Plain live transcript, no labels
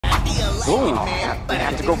Oh, they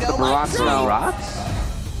have to go for the Barats now.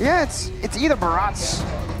 Barats? Yeah, it's either Barats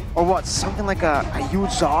or what? Something like a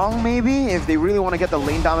Yuzong maybe, if they really want to get the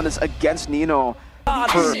lane dominance against Nino.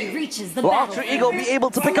 Will Ultra Ego be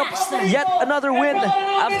able to pick up yet another win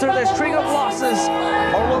after their string of losses?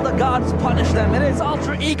 Or will the gods punish them? It is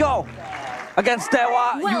Ultra Ego against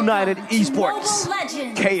DEWA United Esports.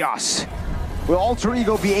 Chaos. Will Ultra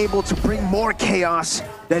Ego be able to bring more chaos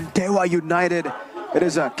than DEWA United? It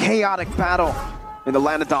is a chaotic battle in the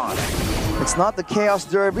land of Dawn. It's not the Chaos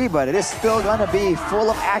Derby, but it is still gonna be full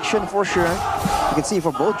of action for sure. You can see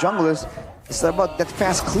for both junglers, it's about that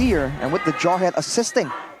fast clear, and with the Jawhead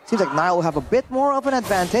assisting, seems like Nile will have a bit more of an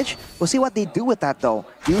advantage. We'll see what they do with that though.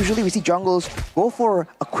 Usually we see jungles go for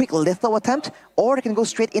a quick lethal attempt, or they can go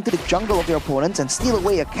straight into the jungle of their opponents and steal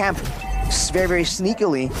away a camp very, very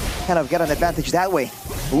sneakily, kind of get an advantage that way.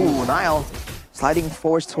 Ooh, Nile sliding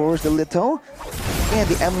forward towards the Little, and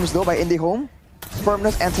the emblems though by IndiHome.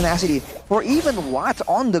 Firmness and tenacity for even Watt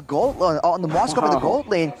on the gold on the Moscow in the gold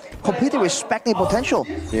lane, completely respecting potential.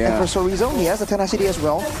 Yeah. And for Sorizo, he has the tenacity as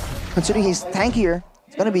well. Considering he's tankier,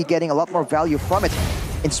 he's gonna be getting a lot more value from it.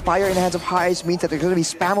 Inspire in the hands of Highs means that there's gonna be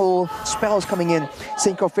spammable spells coming in,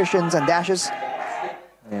 synchro fissions and dashes.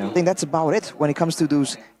 Yeah. I think that's about it when it comes to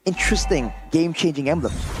those interesting game-changing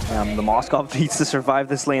emblems. The Moscow needs to survive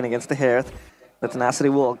this lane against the Hereth. The tenacity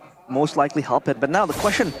will most likely help it. But now the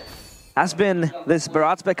question has been this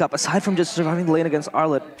Barats backup, aside from just surviving the lane against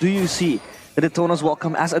Arlet, do you see the Daytona's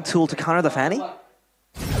welcome as a tool to counter the Fanny?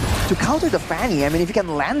 To counter the Fanny, I mean, if you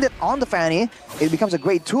can land it on the Fanny, it becomes a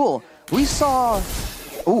great tool. We saw...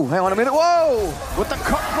 Ooh, hang on a minute, whoa! With the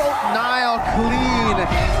cutthroat Nile clean,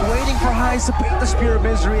 waiting for Highs to bait the Spear of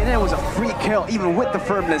Misery, and it was a free kill, even with the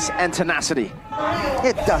firmness and tenacity.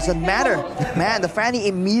 It doesn't matter. Man, the Fanny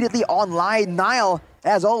immediately online. Nile,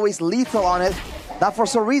 as always, lethal on it. Now for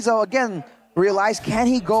Sorizo, again, realize can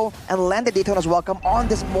he go and land the Daytona's welcome on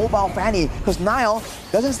this mobile Fanny? Because Nile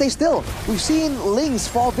doesn't stay still. We've seen Lings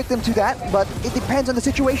fall victim to that, but it depends on the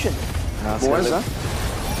situation. Morza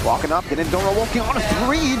walking up, getting Dora walking on a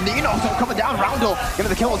 3. Nino coming down, Roundel getting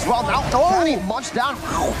the kill as well. Now Fanny munched down.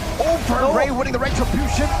 Over Ray winning the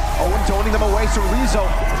retribution. Owen toning them away. Sorizo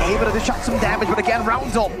able to dish out some damage, but again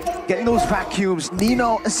Roundel getting those vacuums.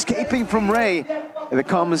 Nino escaping from Ray. It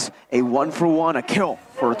becomes a 1-for-1, a kill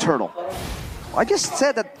for a Turtle. I just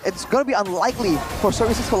said that it's going to be unlikely for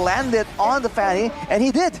Sorizo to land it on the Fanny, and he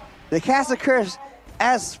did. The cast occurs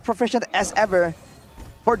as proficient as ever.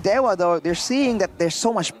 For DEWA though, they're seeing that there's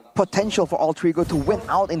so much potential for Ultra Ego to win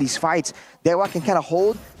out in these fights. DEWA can kind of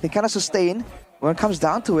hold, they kind of sustain. When it comes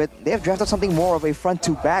down to it, they have drafted something more of a front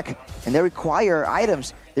to back, and they require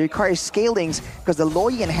items. They require scalings, because the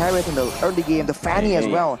Loi and Hereth in the early game, the Fanny as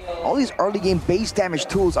well. All these early game base damage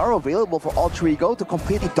tools are available for Ultra Ego to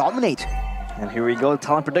completely dominate. And here we go,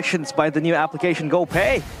 talent predictions by the new application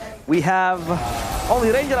GoPay. We have only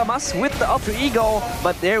Ranger Amas with the Ultra Ego,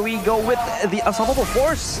 but there we go with the Unstoppable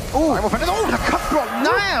Force. Oh, the cutthroat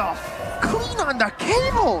Nile! Clean on the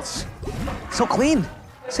cables! So clean.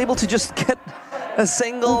 He's able to just get a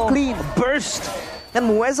single burst, and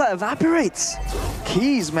Mueza evaporates.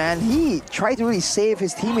 Keys, man, he tried to really save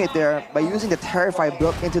his teammate there by using the Terrify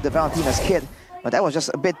built into the Valentina's kit, but that was just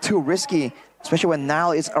a bit too risky, especially when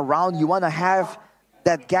Nile is around. You want to have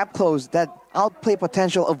that gap close, that outplay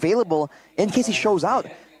potential available in case he shows out.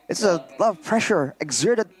 It's a lot of pressure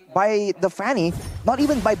exerted by the Fanny, not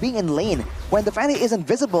even by being in lane. When the Fanny isn't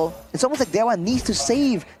visible, it's almost like DEWA needs to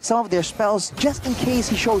save some of their spells just in case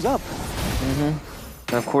he shows up.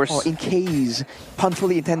 And of course... Or in case, pun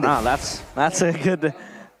fully intended. Ah, that's a good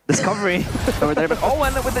discovery over there. But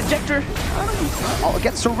Owen with the ejector. Oh,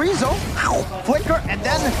 against Sorizo. Flicker, and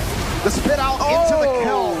then the spit out into the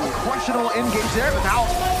kill. Questionable engage there, but now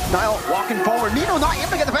Nile walking forward. Nino not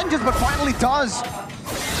able to get the vengeance, but finally does.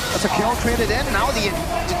 That's a kill traded in. Now the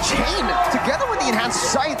chain together with the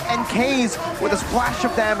enhanced sight and K's with a splash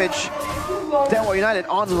of damage. DEWA United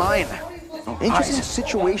online. Interesting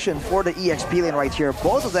situation for the EXP lane right here.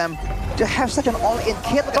 Both of them just have such an all-in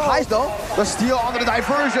kit. Look at Highs though. The steal onto the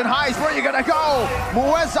diversion. Highs, where are you gonna go?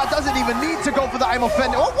 Mueza doesn't even need to go for the I'm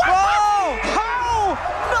offended. Oh, what? Oh! How?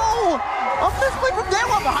 No! A misplay from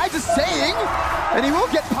DEWA, but Highs is saying, and he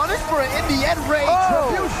will get punished for it in the end. Ray,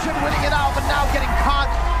 Tribution winning it out, but now getting caught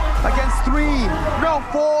against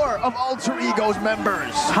 4 of Ultra Ego's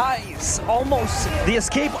members. Highs, almost the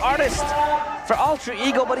escape artist for Ultra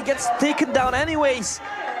Ego, but he gets taken down anyways.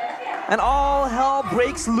 And all hell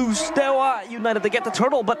breaks loose. DEWA United, they get the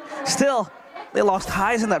turtle, but still, they lost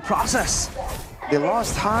Highs in that process. They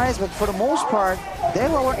lost ties, but for the most part, they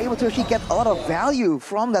were able to actually get a lot of value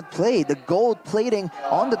from that play. The gold plating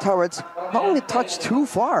on the turrets not only touched too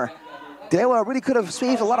far. DEWA really could have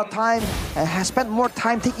saved a lot of time and has spent more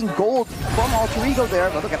time taking gold from Alter Ego there.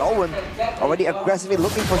 But look at Owen, already aggressively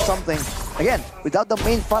looking for something. Again, without the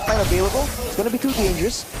main front line available, it's going to be too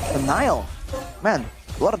dangerous. And Niall, man,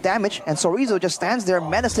 a lot of damage, and Sorizo just stands there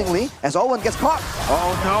menacingly as Owen gets caught.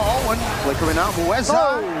 Oh no, Owen flickering out.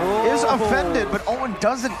 Mueza is offended, but Owen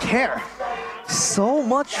doesn't care. So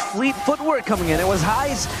much fleet footwork coming in. It was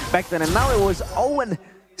Highs back then, and now it was Owen.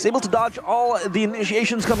 He's able to dodge all the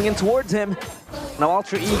initiations coming in towards him. Now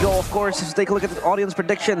Alter Ego, of course, let's take a look at the audience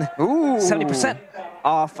prediction. 70%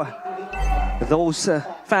 of those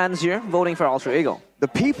fans here voting for Alter Ego. The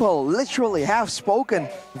people literally have spoken,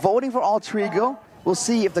 voting for Alter Ego. We'll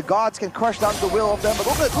see if the gods can crush down the will of them. But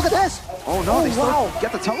look at this! Oh no, they still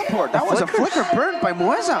get the teleport. That was a flicker burned by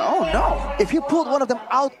Mueza. Oh no! If you pulled one of them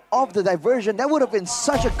out of the diversion, that would have been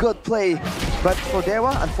such a good play. But for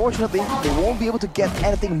DEWA, unfortunately, they won't be able to get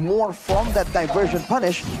anything more from that diversion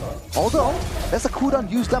punish. Although, that's a cooldown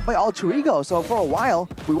used up by Alter Ego, so for a while,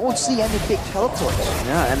 we won't see any big teleports.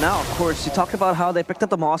 Yeah, and now, of course, you talked about how they picked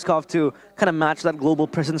up the Moskov to kind of match that global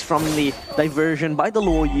presence from the diversion by the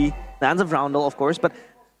Luoyi. The hands of Roundel, of course, but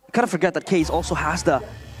you kind of forget that Case also has the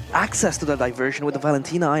access to the diversion with the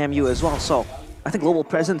Valentina IMU as well. So I think global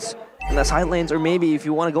presence in the side lanes, or maybe if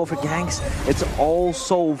you want to go for ganks, it's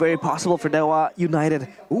also very possible for DEWA United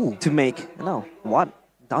to make,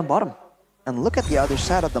 down bottom. And look at the other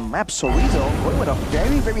side of the map. Sorizo going with a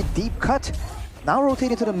very, very deep cut. Now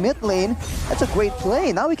rotating to the mid lane. That's a great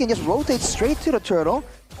play. Now we can just rotate straight to the turtle.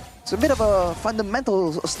 It's a bit of a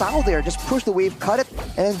fundamental style there. Just push the wave, cut it,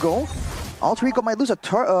 and then go. Alter Ego might lose a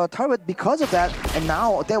turret because of that, and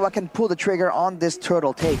now DEWA can pull the trigger on this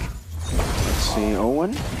turtle take. Let's see,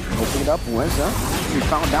 Owen opening it up. Mueza, we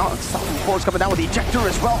found out. Stopping force coming down with the ejector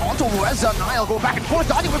as well. Onto Mueza. Niall go back and forth,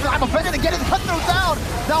 dodging with I'm offended and getting the cut through down.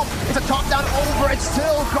 Now it's a top down over. It's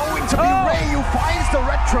still going to be Ray who finds the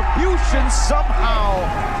retribution somehow.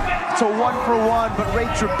 It's a 1-for-1, but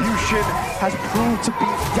Retribution has proved to be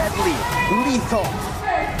deadly, lethal.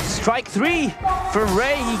 Strike 3 for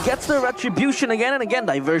Ray. He gets the retribution again and again.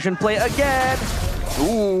 Diversion play again.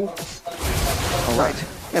 Ooh. All right.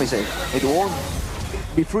 Let me say, it won't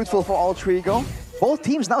be fruitful for Alter Ego. Both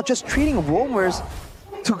teams now just treating roamers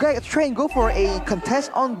to try and go for a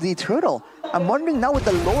contest on the turtle. I'm wondering now with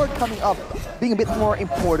the Lord coming up, being a bit more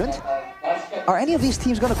important, are any of these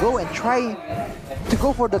teams going to go and try to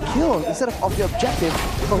go for the kill instead of the objective?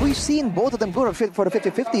 But we've seen both of them go for the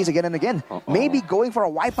 50-50s again and again. Maybe going for a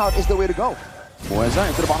wipeout is the way to go. Mueza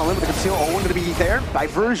into the bottom limit to conceal. Owen going to be there.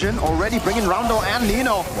 Diversion already bringing Roundel and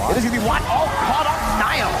Nino. It is going to be one all caught up.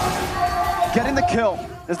 Niall getting the kill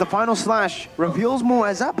as the final slash reveals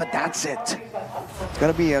Mueza, but that's it. It's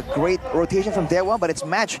going to be a great rotation from DEWA, but it's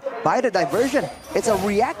matched by the diversion. It's a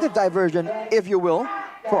reactive diversion, if you will,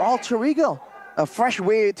 for Alter Ego. A fresh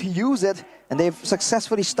way to use it, and they've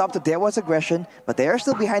successfully stopped the DEWA's aggression, but they are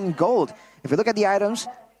still behind in gold. If you look at the items,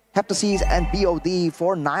 Heptases and BOD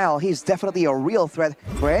for Niall, he's definitely a real threat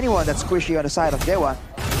for anyone that's squishy on the side of DEWA.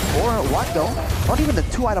 Or what though? Not even the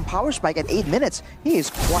 2-item power spike at 8 minutes. He is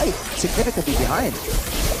quite significantly behind.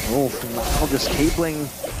 Oh, Niall just cabling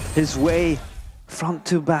his way front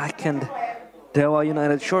to back, and DEWA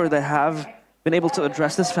United, sure, they have been able to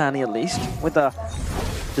address this Fanny at least with the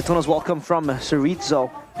Daytona's welcome from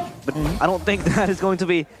Sorizo. But I don't think that is going to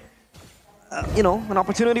be an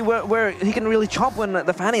opportunity where he can really chomp when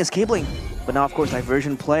the Fanny is cabling. But now, of course,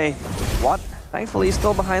 diversion play. Thankfully, he's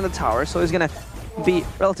still behind the tower, so he's going to be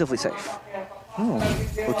relatively safe.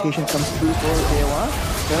 Rotation comes through for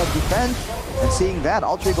DEWA. Gonna defend, and seeing that,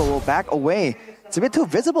 Alter Ego will back away. It's a bit too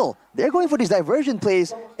visible. They're going for these diversion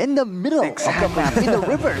plays in the middle of the map, in the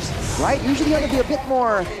rivers, right? Usually you want to be a bit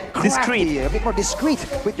more crafty, a bit more discreet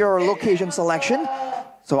with your location selection.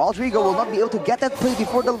 So Alter Ego will not be able to get that play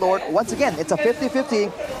before the Lord. Once again, it's a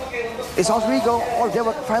 50-50. Is Alter Ego or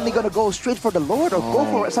DEWA finally going to go straight for the Lord or go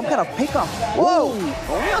for some kind of pickup? Whoa!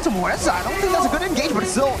 Only on to Mueza. I don't think that's a good engagement, but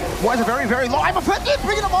still, Mueza very, very low. I'm offended,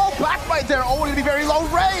 bringing them all back right there. Oh, it'll be very low.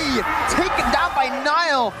 Ray taken down by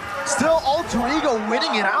Niall. Still Alter Ego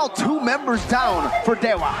winning it out. 2 members down for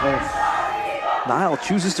DEWA. Niall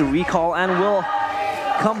chooses to recall and will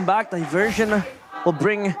come back. Diversion will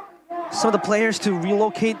bring some of the players to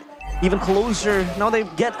relocate even closer. Now they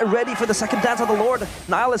get ready for the second dance of the Lord.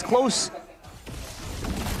 Niall is close.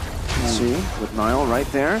 Let's see, with Niall right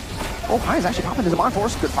there. Oh, High is actually popping his Demand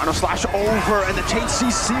Force. Good final slash over, and the chain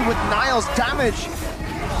CC with Niall's damage.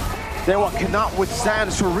 DEWA cannot withstand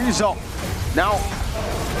Sorizo. Now,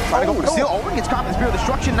 Trying to go for the steal. Owen gets caught in the Spear of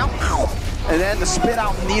Destruction now. And then the spit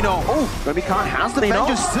out Nino. Oh, gonna be caught. Has the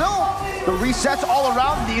Vengeance still. The resets all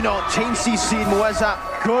around Nino. Chain CC Mueza.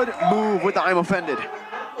 Good move with the I'm Offended.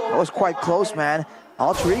 That was quite close, man.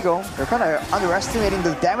 Alter Ego, they're kind of underestimating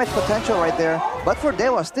the damage potential right there. But for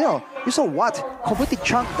DEWA still, you saw what? Completely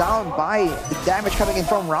chunked down by the damage coming in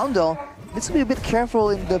from Roundel. Needs to be a bit careful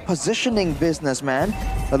in the positioning business, man.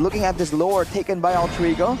 But looking at this lore taken by Alter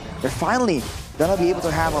Ego, they're finally gonna be able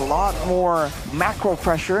to have a lot more macro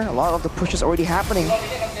pressure. A lot of the pushes already happening.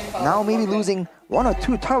 Now maybe losing 1 or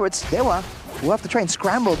 2 turrets, DEWA will have to try and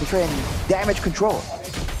scramble to try and damage control.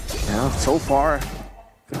 Yeah, so far,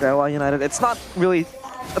 for DEWA United, it's not really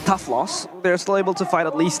a tough loss. They're still able to fight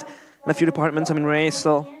at least in a few departments. I mean, Ray is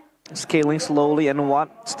still scaling slowly, and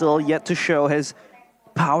Watt still yet to show his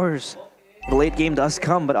powers. The late game does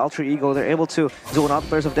come, but Alter Ego, they're able to zone out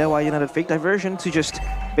players of DEWA United. Fake diversion to just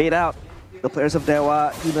bait out the players of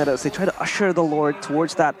DEWA United as they try to usher the Lord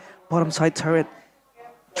towards that bottom side turret.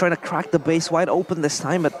 Trying to crack the base wide open this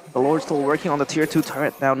time, but the Lord's still working on the tier 2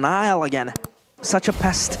 turret. Now Nile again, such a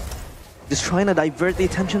pest. Just trying to divert the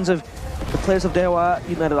attentions of the players of DEWA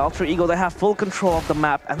United. Alter Ego, they have full control of the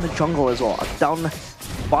map and the jungle as well. Down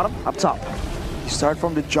bottom, up top. You start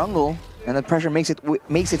from the jungle, and the pressure makes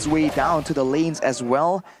its way down to the lanes as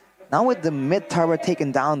well. Now with the mid tower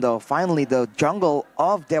taken down though, finally the jungle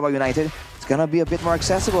of DEWA United is gonna be a bit more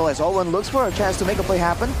accessible as Owen looks for a chance to make a play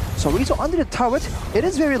happen. Sorizo under the turret, it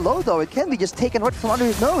is very low though, it can be just taken right from under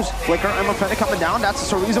his nose. Flicker and Mafena coming down, that's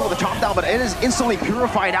Sorizo with a chop down, but it is instantly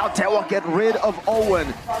purified out. DEWA get rid of Owen.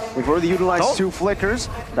 We've already utilized 2 flickers.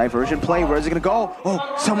 Diversion play, where's it gonna go?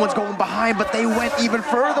 Oh, someone's going behind, but they went even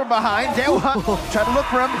further behind. DEWA tried to look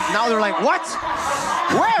for him, now they're like, what?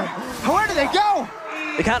 Where did they go?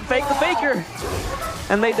 They can't fake the faker.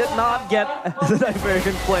 And they did not get the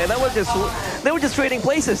diversion play. That was just, they were just trading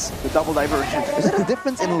places. The double diversion. Is there a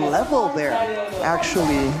difference in level there?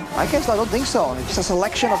 Actually, I guess I don't think so. It's just a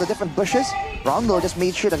selection of the different bushes. Rondo just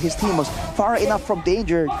made sure that his team was far enough from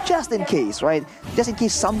danger, just in case, right? Just in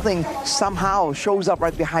case something somehow shows up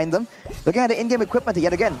right behind them. Looking at the in-game equipment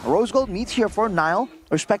yet again, Rose Gold Meteor for Nile,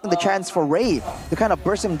 respecting the chance for Ray to kind of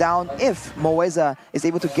burst him down if Moeza is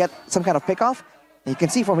able to get some kind of pickoff. You can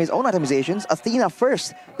see from his own itemizations, Athena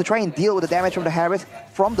first to try and deal with the damage from the Harith,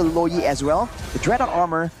 from the Loyi as well. The Dreadnought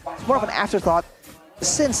armor is more of an afterthought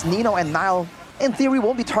since Nino and Nile, in theory,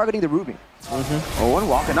 won't be targeting the Ruby. Owen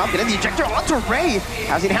walking up, getting the ejector onto Ray.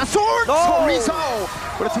 Has he in hand sword? Sorizo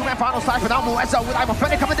with a 2-man final slash, but now Moeza with I'm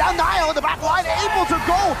Offended coming down. Nile in the back line, able to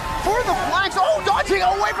go for the flanks. Oh, dodging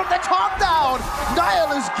away from the top down.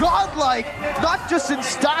 Nile is godlike, not just in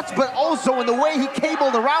stats, but also in the way he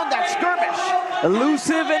cabled around that skirmish.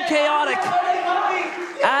 Elusive and chaotic.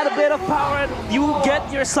 Add a bit of power and you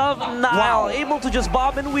get yourself Nile. Able to just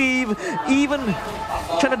bob and weave, even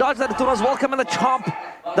trying to dodge that Tuna's welcome and the chomp.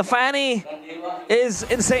 The Fanny is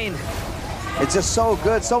insane. It's just so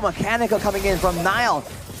good, so mechanical coming in from Nile.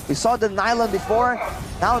 We saw the Nylon before,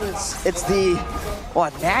 now it's the,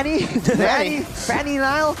 what, Nanny? Fanny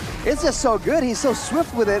Nile? It's just so good, he's so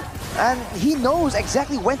swift with it, and he knows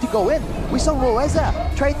exactly when to go in. We saw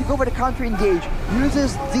Moeza trying to go for the counter engage,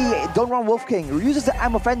 uses the Don't Run Wolf King, uses the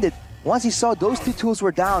I'm Offended. Once he saw those 2 tools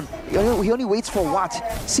were down, he only waits for Watt,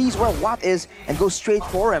 sees where Watt is, and goes straight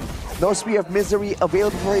for him. No Spear of Misery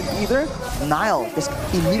available for him either. Nile just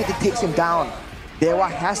immediately takes him down. DEWA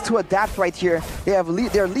has to adapt right here. They're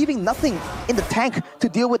leaving nothing in the tank to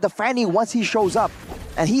deal with the Fanny once he shows up.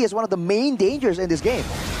 And he is one of the main dangers in this game.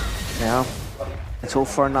 Yeah. And so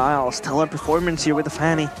far, Nile, stellar performance here with the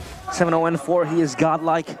Fanny. 7-0-4, he is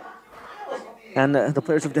godlike. And the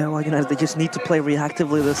players of DEWA United, they just need to play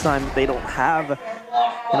reactively this time. They don't have,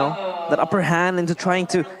 you know, that upper hand into trying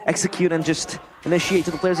to execute and just initiate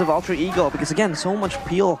to the players of Alter Ego. Because again, so much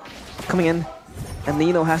peel coming in. And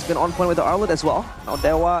Nino has been on point with the Arlet as well. Now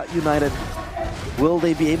DEWA United, will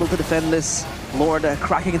they be able to defend this Lord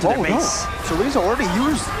cracking into their base? No. Sorizo already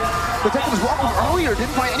used the Detective's Welcome earlier.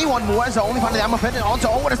 Didn't find anyone. Moeza only finding the I'm Offended onto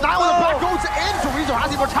Owen. As Nile in the back goes in. Sorizo has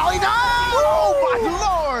the immortality. No! Oh my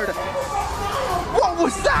lord! What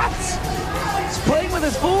was that? He's playing with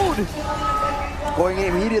his food. Going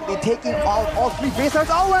in immediately, taking all 3 base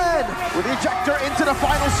starts. Owen! With the ejector into the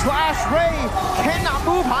final slash. Ray cannot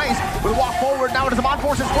move. Heist with a walk forward. Now it is a Mod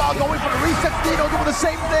Force as well. Going for the reset. Nino doing the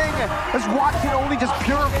same thing. As Watt can only just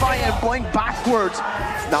purify and blink backwards.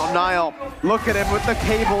 Now Nile, look at him with the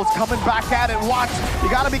cables coming back at it. Watt,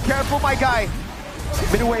 you gotta be careful, my guy.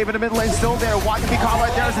 Mid-wave in the mid lane still there. Watt can be caught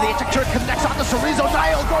right there as the ejector connects on to Sorizo.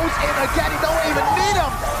 Nile goes in again. He don't even need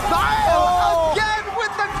him. Nile again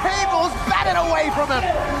with the tables batted away from him.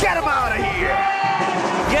 Get him out of here.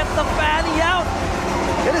 Get the Fanny out.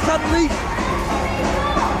 It is unleashed.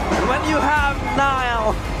 And when you have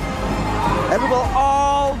Nile, it will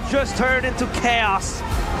all just turn into chaos.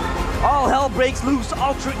 All hell breaks loose.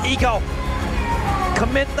 Ultra Ego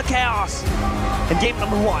commit the chaos in game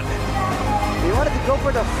number 1. They wanted to go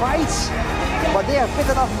for the fights, but they have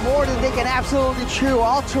bitten off more than they can absolutely chew.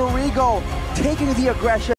 Alter Ego taking the aggression.